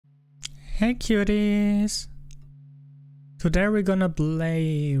Hey cuties! Today we're gonna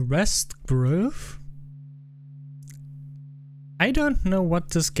play Westgrove. I don't know what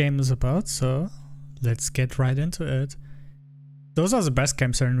this game is about, so let's get right into it. Those are the best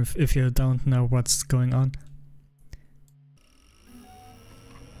games if you don't know what's going on.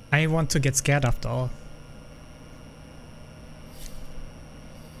 I want to get scared after all.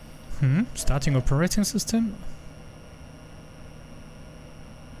 Starting operating system?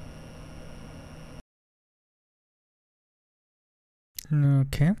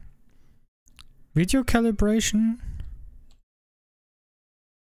 Okay. Video calibration.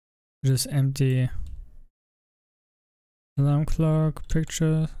 Just empty. Alarm clock,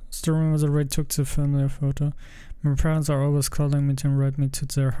 picture. Still remember the way I took the familiar photo. My parents are always calling me to invite me to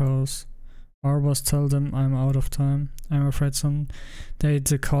their house. I always tell them I'm out of time. I'm afraid someday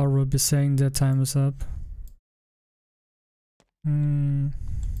the call will be saying their time is up.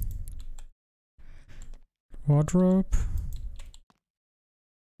 Wardrobe.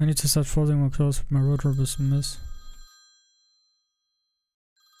 I need to start folding my clothes. My wardrobe is a mess.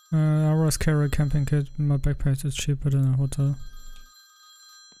 I always carry a camping kit. My backpack is cheaper than a hotel.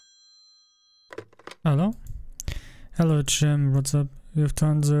 Hello? Hello Jim, what's up? You've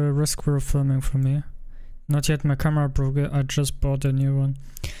done the Westgrove filming for me. Not yet, my camera broke. I just bought a new one.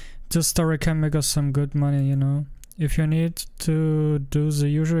 This story can make us some good money, you know. If you need to do the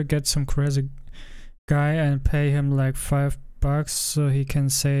usual, get some crazy guy and pay him like $5 so he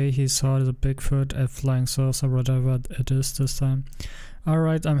can say he saw the Bigfoot, a flying saucer, whatever it is this time.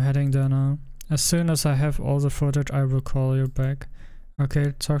 Alright, I'm heading there now. As soon as I have all the footage, I will call you back.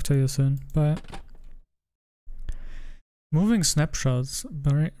 Okay, talk to you soon. Bye. Moving snapshots.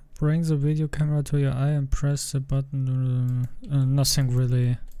 Bring the video camera to your eye and press the button. Nothing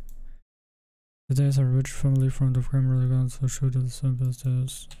really. The days are rich family from the camera gun, so shoot at the same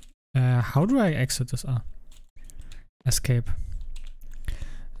as how do I exit this? Escape.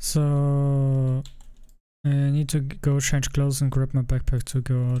 So I need to go change clothes and grab my backpack to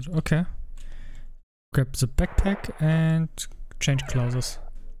go out. Okay. Grab the backpack and change clothes.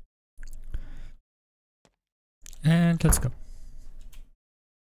 And let's go.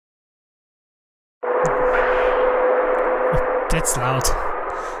 Oh, that's loud.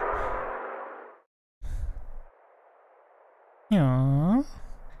 Yeah.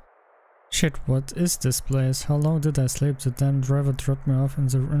 Shit, what is this place? How long did I sleep? The damn driver dropped me off in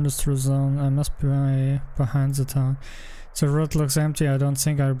the industrial zone. I must be behind the town. The road looks empty. I don't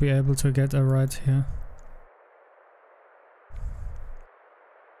think I'll be able to get a ride here.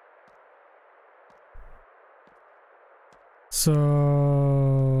 So...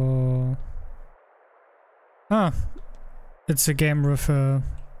 it's a game with a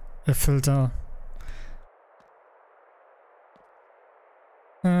filter.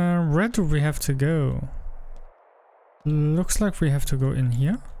 Where do we have to go? Looks like we have to go in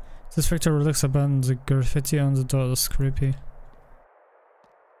here. This factory looks abandoned. The graffiti on the door is creepy.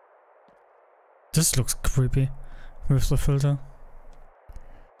 This looks creepy with the filter.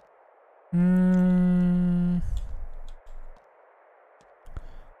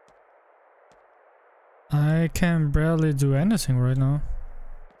 I can barely do anything right now.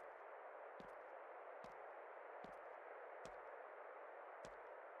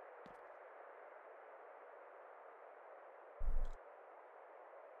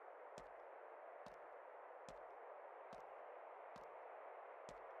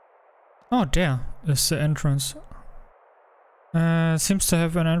 Oh, there is the entrance. Seems to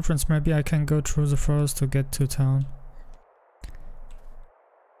have an entrance. Maybe I can go through the forest to get to town.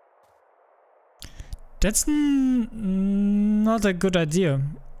 That's not a good idea.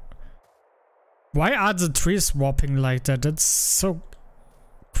 Why are the trees warping like that? That's so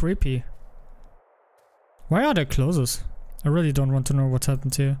creepy. Why are they closed? I really don't want to know what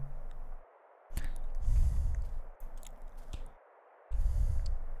happened here.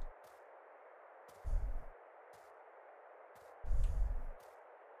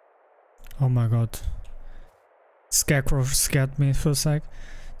 Oh my god. Scarecrow scared me for a sec.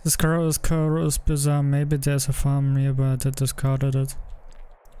 This car is bizarre. Maybe there's a farm nearby that discarded it.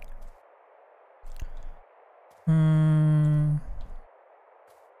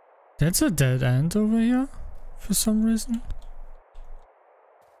 That's a dead end over here for some reason.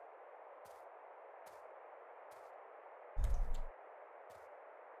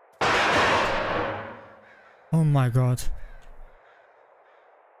 Oh my god.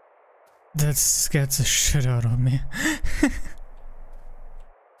 That scared the shit out of me.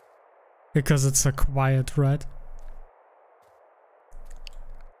 Because it's so quiet, right?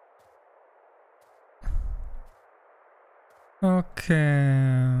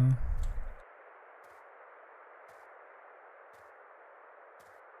 Okay.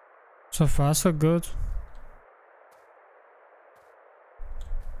 So far so good.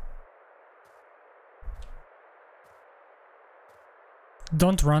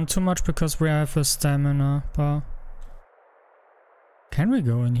 Don't run too much because we have a stamina bar. Can we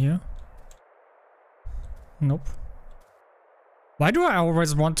go in here? Nope. Why do I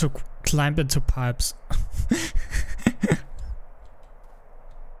always want to climb into pipes?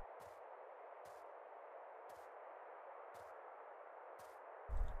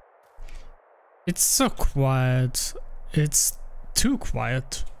 It's so quiet. It's too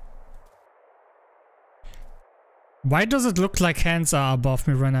quiet. Why does it look like hands are above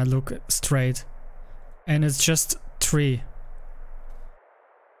me when I look straight? And it's just tree.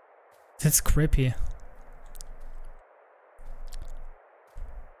 That's creepy.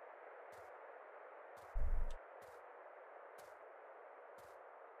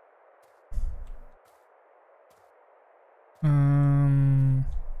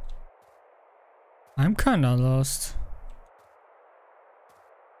 I'm kinda lost.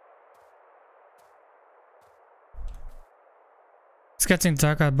 It's getting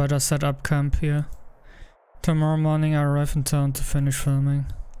dark, I better set up camp here. Tomorrow morning I arrive in town to finish filming.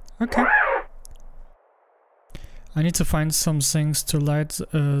 Okay. I need to find some things to light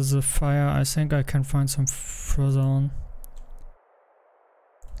the fire. I think I can find some further on.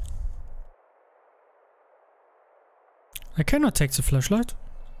 I cannot take the flashlight.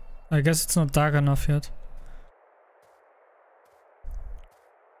 I guess it's not dark enough yet.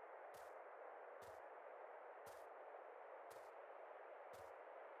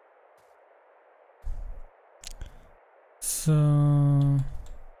 So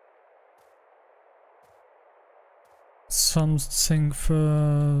something for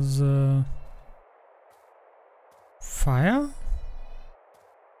the fire?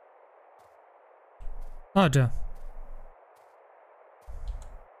 Oh, there.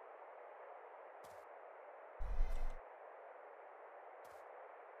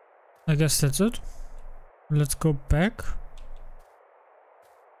 I guess that's it. Let's go back.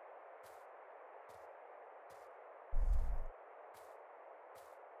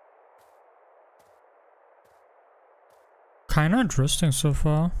 Kinda interesting so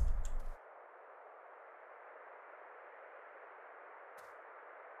far.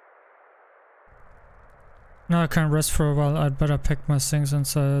 Now I can rest for a while. I'd better pack my things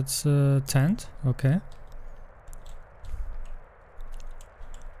inside the tent. Okay.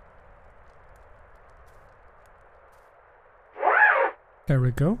 There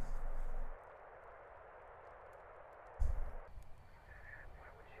we go.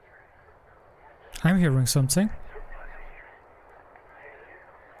 I'm hearing something.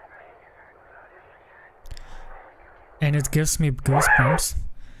 And it gives me goosebumps.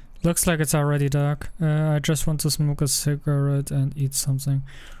 Looks like it's already dark. I just want to smoke a cigarette and eat something.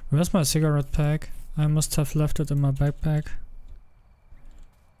 Where's my cigarette pack? I must have left it in my backpack.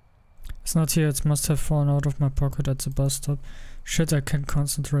 It's not here, it must have fallen out of my pocket at the bus stop. Shit, I can't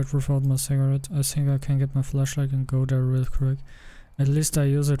concentrate without my cigarette. I think I can get my flashlight and go there real quick. At least I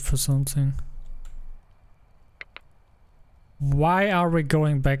use it for something. Why are we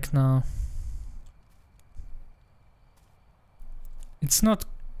going back now? It's not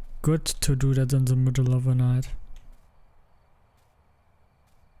good to do that in the middle of the night.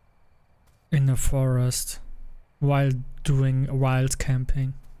 In a forest. While doing wild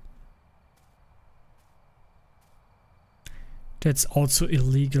camping. That's also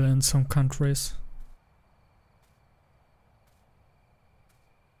illegal in some countries.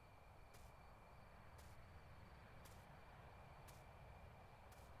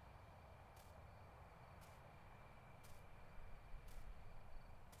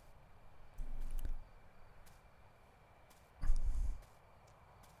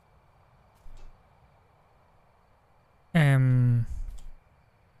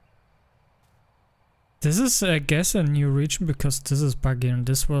 This is, I guess, a new region because this is buggy and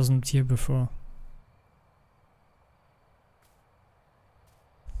this wasn't here before.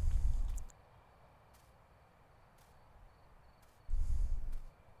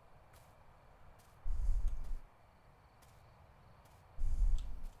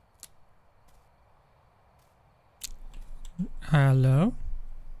 Hello?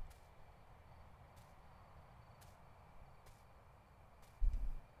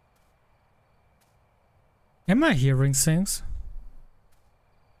 Am I hearing things?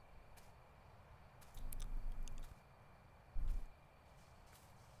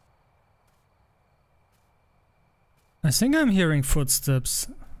 I think I'm hearing footsteps.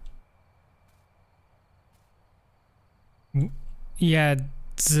 Yeah,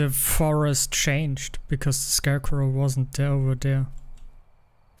 the forest changed because the scarecrow wasn't there over there.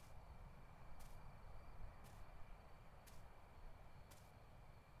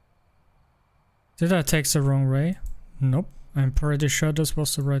 Did I take the wrong way? Nope. I'm pretty sure this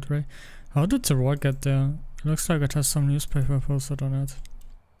was the right way. How did the wall get there? It looks like it has some newspaper posted on it.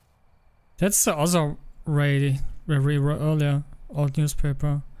 That's the other way where we were earlier. Old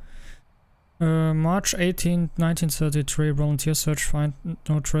newspaper. March 18, 1933. Volunteer search find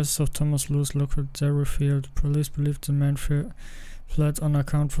no traces of Thomas Lewis local dairy field. Police believe the man fled on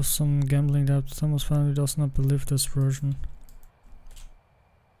account of some gambling debt. Thomas' family does not believe this version.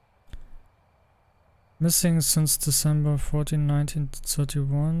 Missing since December 14,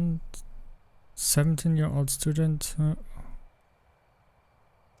 1931. 17-year-old student.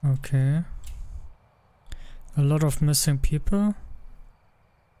 Okay. A lot of missing people.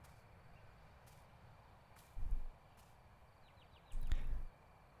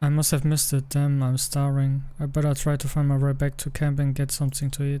 I must have missed it. Damn, I'm starving. I better try to find my way back to camp and get something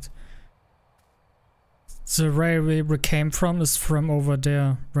to eat. The way we came from is from over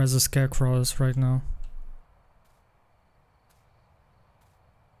there, where the scarecrow is right now.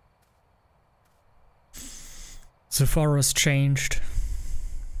 The forest changed.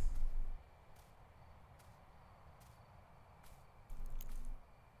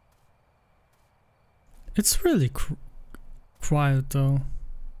 It's really quiet though.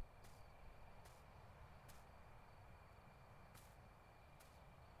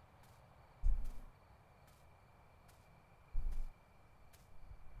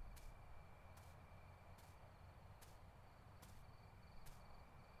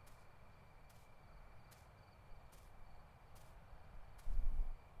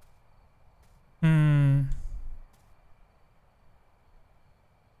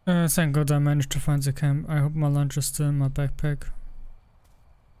 Thank God I managed to find the camp. I hope my lunch is still in my backpack.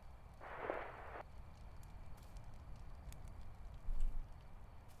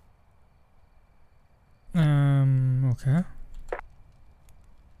 Okay.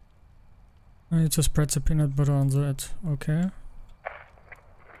 I need to spread the peanut butter on that. Okay.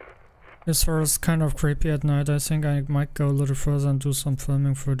 This was kind of creepy at night. I think I might go a little further and do some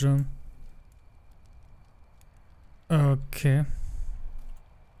filming for Jim. Okay.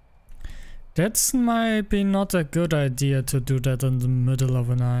 That's might be not a good idea to do that in the middle of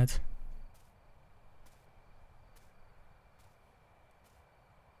the night.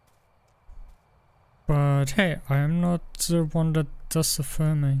 But hey, I am not the one that does the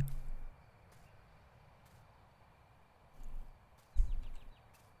filming.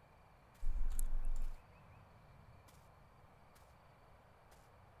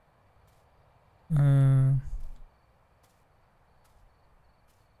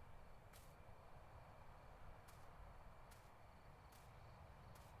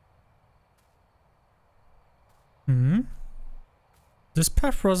 This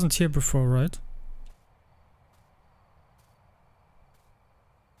path wasn't here before, right?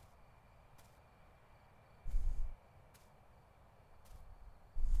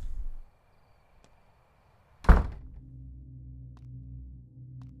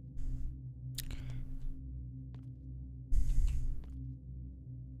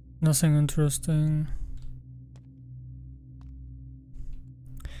 Nothing interesting.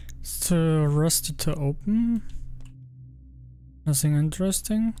 It's too rusty to open. Nothing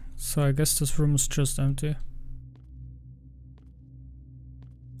interesting. So I guess this room is just empty.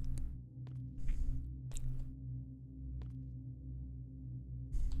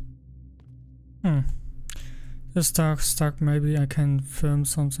 This dark stuck. Maybe I can film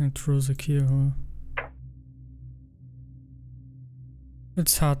something through the keyhole.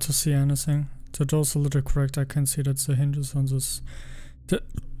 It's hard to see anything. The door's a little cracked. I can see that the hinges on this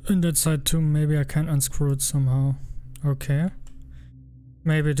in that side too. Maybe I can unscrew it somehow. Okay.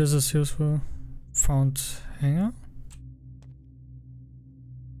 Maybe this is useful. Found hanger.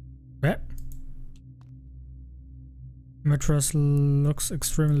 Yeah. Mattress looks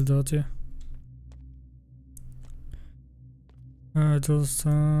extremely dirty. Just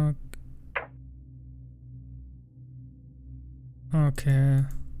okay.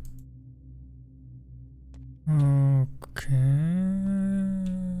 Okay.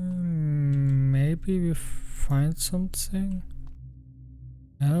 Maybe we find something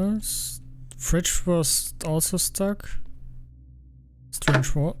else. Fridge was also stuck.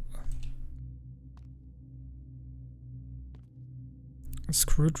 Strange what?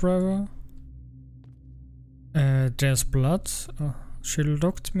 Screwdriver. There's blood. She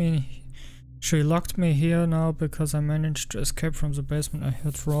locked me here now because I managed to escape from the basement. I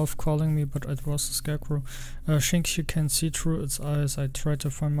heard Rolf calling me, but it was a scarecrow. I think you can see through its eyes. I tried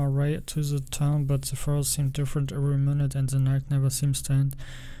to find my way to the town, but the forest seemed different every minute and the night never seems to end.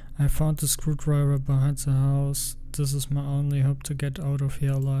 I found the screwdriver behind the house. This is my only hope to get out of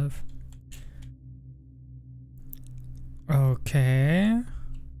here alive. Okay.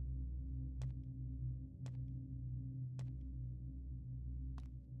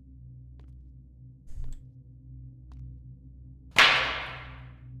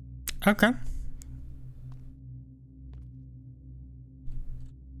 Okay.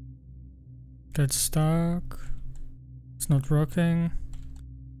 Get stuck. It's not working.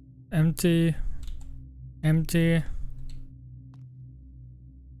 Empty. Empty.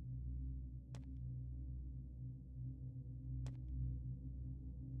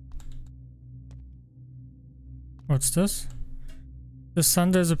 What's this? This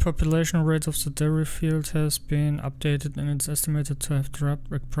Sunday, the population rate of the dairy field has been updated and it's estimated to have dropped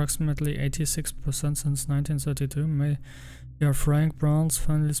approximately 86% since 1932. Mayor Frank Browns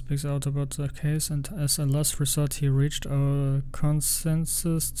finally speaks out about the case, and as a last resort he reached a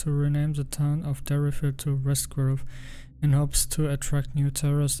consensus to rename the town of Dairyfield to Westgrove in hopes to attract new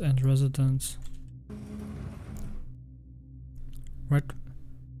tourists and residents. What?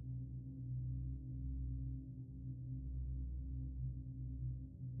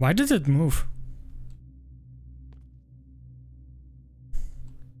 Why did it move?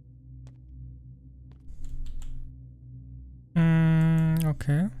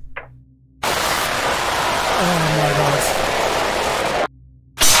 Okay. Oh my god.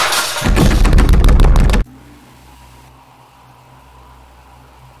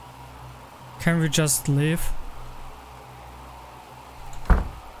 Can we just leave?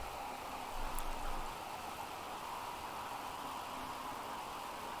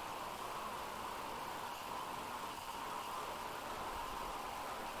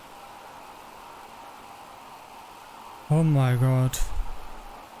 Oh my god.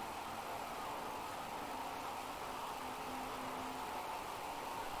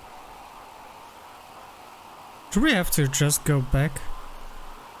 Do we have to just go back?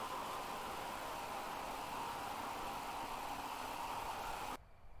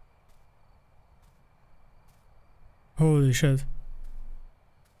 Holy shit.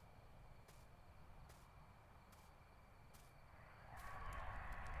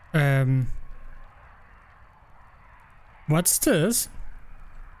 What's this?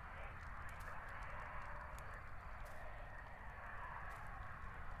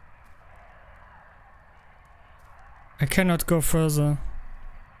 I cannot go further.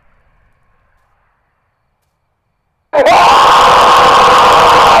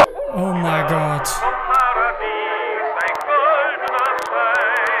 Oh my god.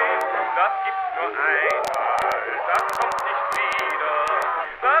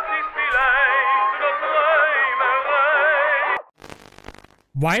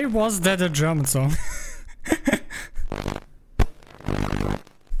 Why was that a German song?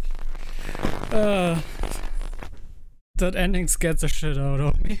 That ending scared the shit out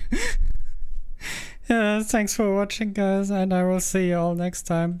of me. Yeah, thanks for watching guys, and I will see you all next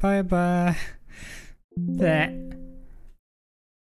time. Bye bye. Bleh.